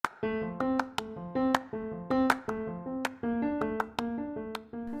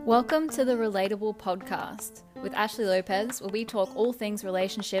Welcome to the Relatable Podcast with Ashley Lopez, where we talk all things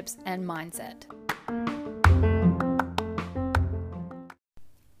relationships and mindset.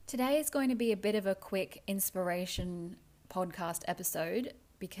 Today is going to be a bit of a quick inspiration podcast episode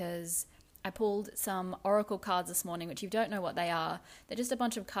because I pulled some oracle cards this morning, which you don't know what they are. They're just a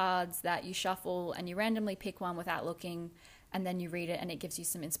bunch of cards that you shuffle and you randomly pick one without looking, and then you read it and it gives you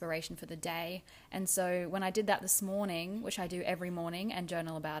some inspiration for the day. And so when I did that this morning, which I do every morning and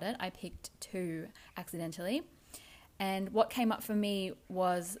journal about it, I picked two accidentally. And what came up for me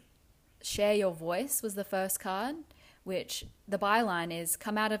was Share Your Voice was the first card, which the byline is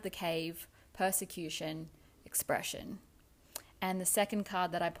Come Out of the Cave, Persecution, Expression. And the second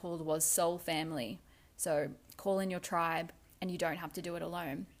card that I pulled was Soul Family. So call in your tribe and you don't have to do it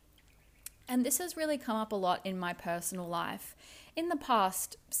alone. And this has really come up a lot in my personal life in the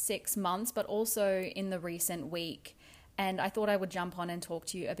past 6 months, but also in the recent week. And I thought I would jump on and talk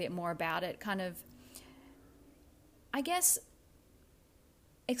to you a bit more about it, kind of, I guess,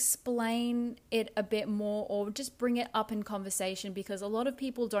 explain it a bit more or just bring it up in conversation, because a lot of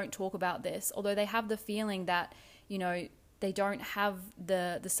people don't talk about this, although they have the feeling that, you know, they don't have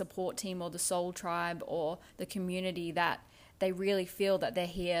the support team or the soul tribe or the community that they really feel that they're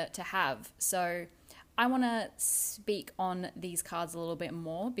here to have. So I want to speak on these cards a little bit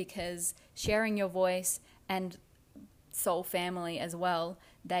more, because sharing your voice and soul family as well,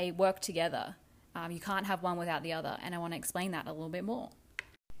 they work together. You can't have one without the other, and I want to explain that a little bit more.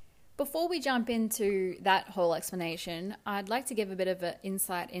 Before we jump into that whole explanation, I'd like to give a bit of an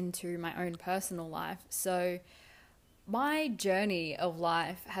insight into my own personal life. So my journey of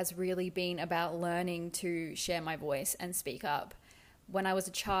life has really been about learning to share my voice and speak up. When I was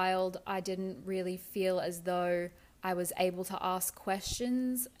a child, I didn't really feel as though I was able to ask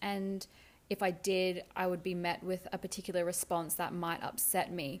questions, and if I did, I would be met with a particular response that might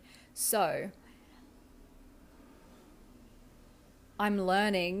upset me. So I'm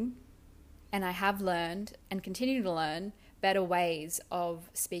learning, and I have learned and continue to learn better ways of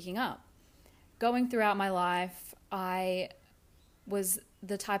speaking up. Going throughout my life, I was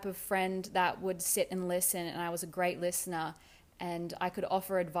the type of friend that would sit and listen, and I was a great listener and I could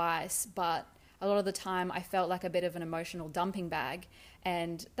offer advice, but a lot of the time I felt like a bit of an emotional dumping bag,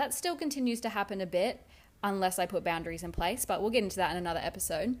 and that still continues to happen a bit unless I put boundaries in place, but we'll get into that in another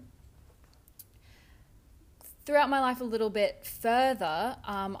episode. Throughout my life a little bit further,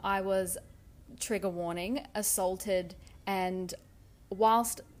 I was, trigger warning, assaulted, and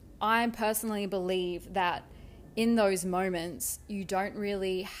whilst I personally believe that in those moments, you don't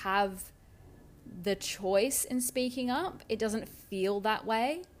really have the choice in speaking up. It doesn't feel that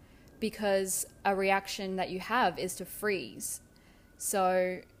way because a reaction that you have is to freeze.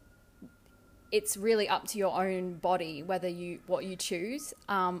 So it's really up to your own body what you choose.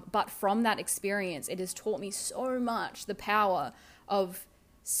 But from that experience, it has taught me so much the power of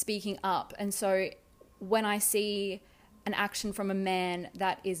speaking up. And so when I see an action from a man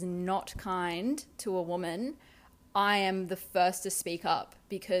that is not kind to a woman, I am the first to speak up,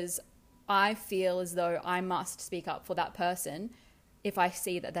 because I feel as though I must speak up for that person if I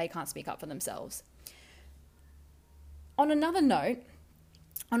see that they can't speak up for themselves. On another note,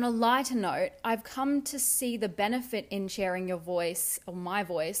 on a lighter note, I've come to see the benefit in sharing your voice, or my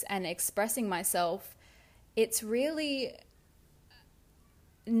voice, and expressing myself. It's really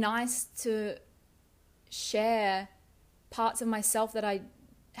nice to share parts of myself that I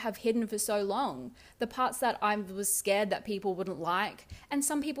have hidden for so long, the parts that I was scared that people wouldn't like, and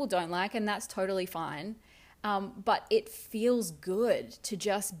some people don't like, and that's totally fine. But it feels good to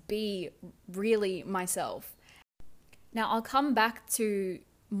just be really myself. Now, I'll come back to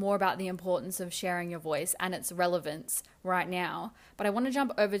more about the importance of sharing your voice and its relevance right now, but I want to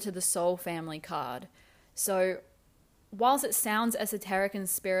jump over to the Soul Family card. So whilst it sounds esoteric and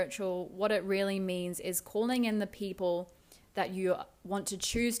spiritual, what it really means is calling in the people that you want to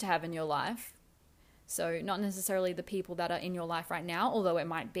choose to have in your life. So not necessarily the people that are in your life right now, although it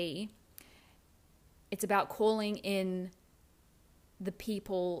might be. It's about calling in the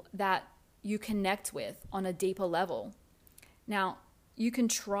people that you connect with on a deeper level. Now, you can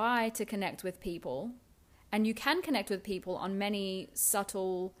try to connect with people, and you can connect with people on many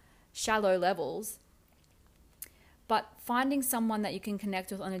subtle, shallow levels, but finding someone that you can connect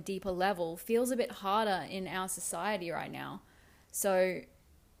with on a deeper level feels a bit harder in our society right now. So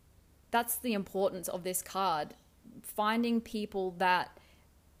that's the importance of this card. Finding people that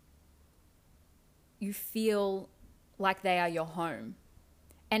you feel like they are your home.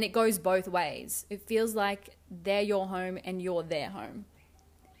 And it goes both ways. It feels like they're your home and you're their home.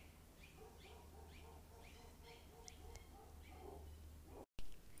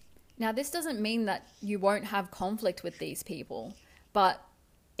 Now, this doesn't mean that you won't have conflict with these people, but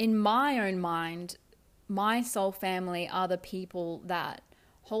in my own mind, my soul family are the people that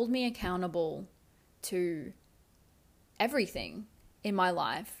hold me accountable to everything in my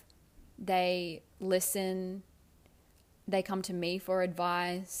life. They listen, they come to me for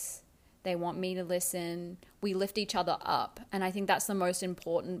advice, they want me to listen, we lift each other up. And I think that's the most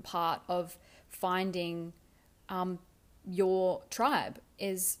important part of finding your tribe,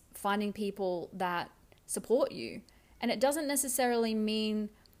 is finding people that support you. And it doesn't necessarily mean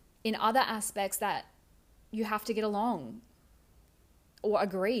in other aspects that you have to get along or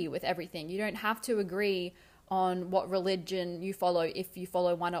agree with everything. You don't have to agree on what religion you follow if you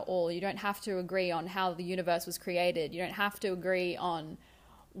follow one at all. You don't have to agree on how the universe was created. You don't have to agree on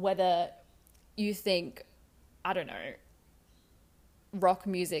whether you think, I don't know, rock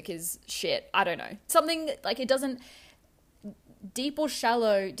music is shit. I don't know. Something like, it doesn't, deep or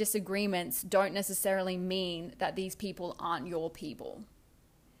shallow disagreements don't necessarily mean that these people aren't your people.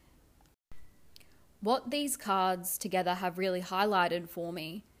 What these cards together have really highlighted for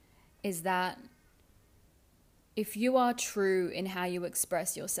me is that if you are true in how you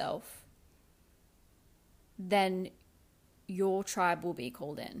express yourself, then your tribe will be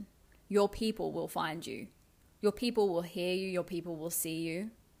called in. Your people will find you. Your people will hear you. Your people will see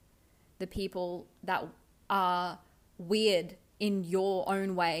you. The people that are weird in your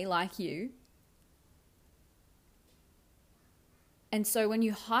own way, like you. And so when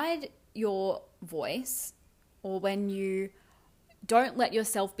you hide your voice, or when you don't let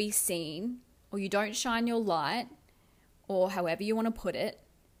yourself be seen, or you don't shine your light, or however you want to put it,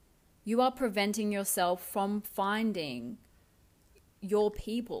 you are preventing yourself from finding your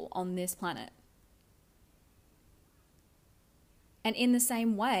people on this planet. And in the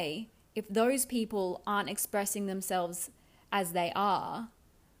same way, if those people aren't expressing themselves as they are,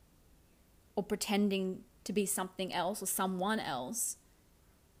 or pretending to be something else or someone else,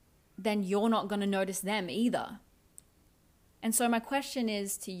 then you're not going to notice them either. And so my question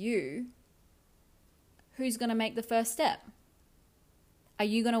is to you, who's going to make the first step? Are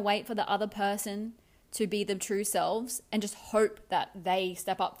you going to wait for the other person to be the true selves and just hope that they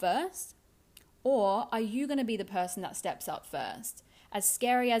step up first? Or are you going to be the person that steps up first? As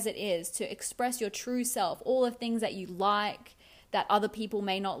scary as it is to express your true self, all the things that you like, that other people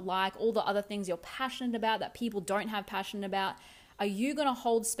may not like, all the other things you're passionate about that people don't have passion about, are you going to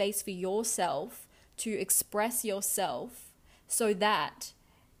hold space for yourself to express yourself so that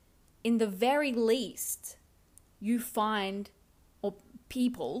in the very least you find, or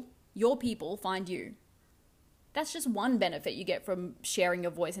people, your people find you? That's just one benefit you get from sharing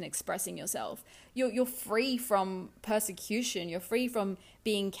your voice and expressing yourself. You're free from persecution. You're free from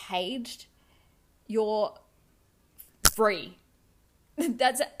being caged. You're free.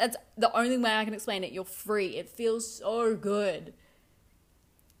 That's the only way I can explain it. You're free. It feels so good.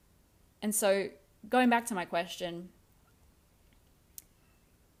 And so going back to my question,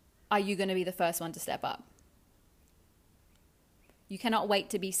 are you going to be the first one to step up? You cannot wait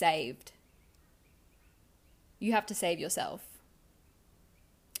to be saved. You have to save yourself.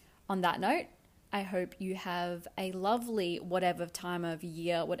 On that note, I hope you have a lovely whatever time of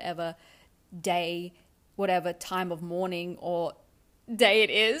year, whatever day, whatever time of morning or day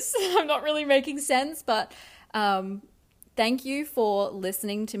it is. I'm not really making sense, but thank you for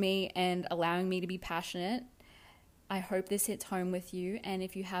listening to me and allowing me to be passionate. I hope this hits home with you. And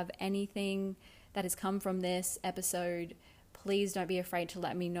if you have anything that has come from this episode, please don't be afraid to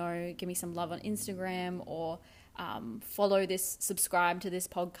let me know. Give me some love on Instagram, or subscribe to this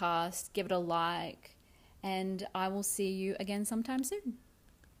podcast, give it a like, and I will see you again sometime soon.